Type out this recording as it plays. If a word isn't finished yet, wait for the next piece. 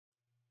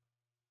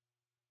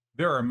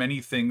There are many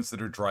things that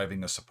are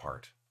driving us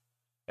apart: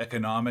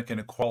 economic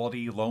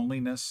inequality,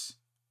 loneliness,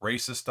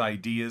 racist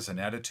ideas and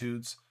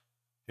attitudes,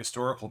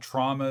 historical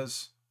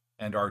traumas,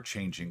 and our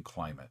changing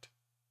climate.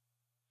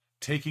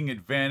 Taking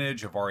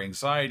advantage of our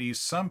anxieties,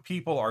 some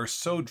people are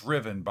so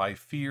driven by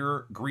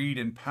fear, greed,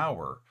 and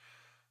power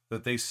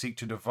that they seek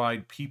to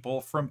divide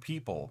people from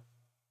people,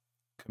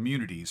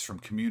 communities from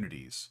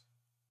communities.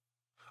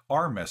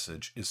 Our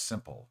message is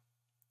simple: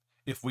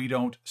 if we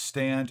don't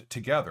stand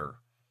together,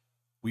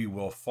 we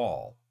will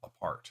fall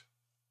apart.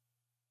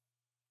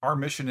 Our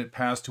mission at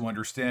Paths to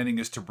Understanding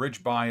is to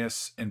bridge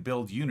bias and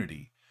build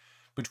unity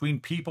between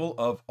people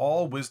of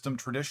all wisdom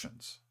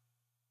traditions.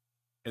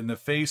 In the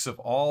face of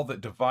all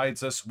that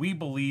divides us, we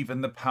believe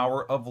in the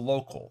power of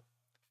local,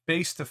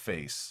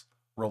 face-to-face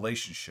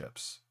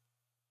relationships,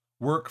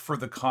 work for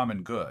the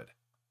common good,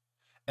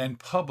 and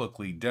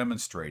publicly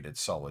demonstrated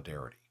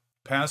solidarity.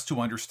 Paths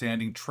to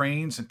Understanding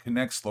trains and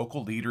connects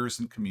local leaders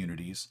and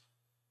communities,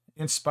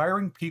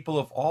 inspiring people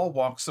of all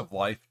walks of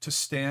life to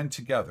stand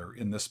together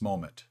in this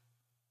moment.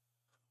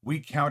 We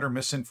counter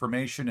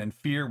misinformation and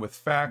fear with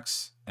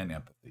facts and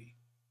empathy.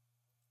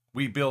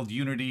 We build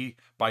unity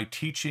by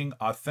teaching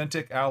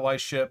authentic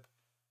allyship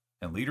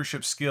and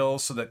leadership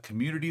skills so that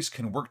communities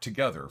can work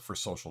together for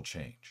social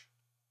change.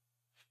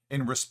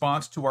 In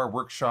response to our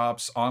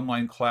workshops,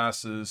 online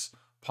classes,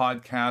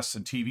 podcasts,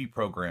 and TV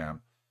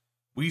program,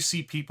 we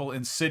see people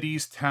in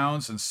cities,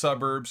 towns, and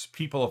suburbs,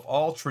 people of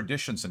all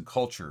traditions and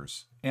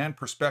cultures and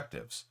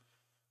perspectives,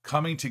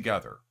 coming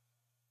together,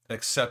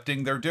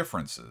 accepting their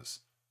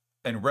differences,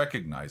 and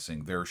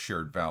recognizing their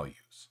shared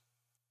values.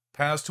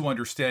 Paths to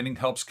Understanding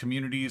helps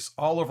communities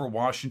all over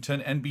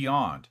Washington and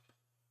beyond,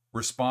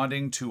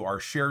 responding to our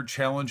shared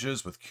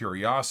challenges with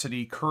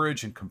curiosity,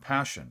 courage, and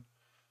compassion,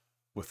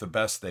 with the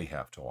best they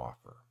have to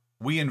offer.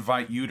 We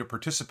invite you to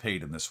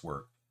participate in this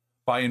work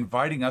by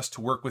inviting us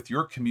to work with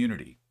your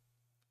community,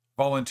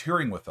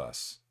 volunteering with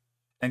us,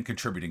 and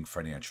contributing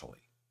financially.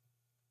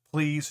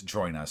 Please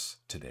join us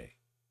today.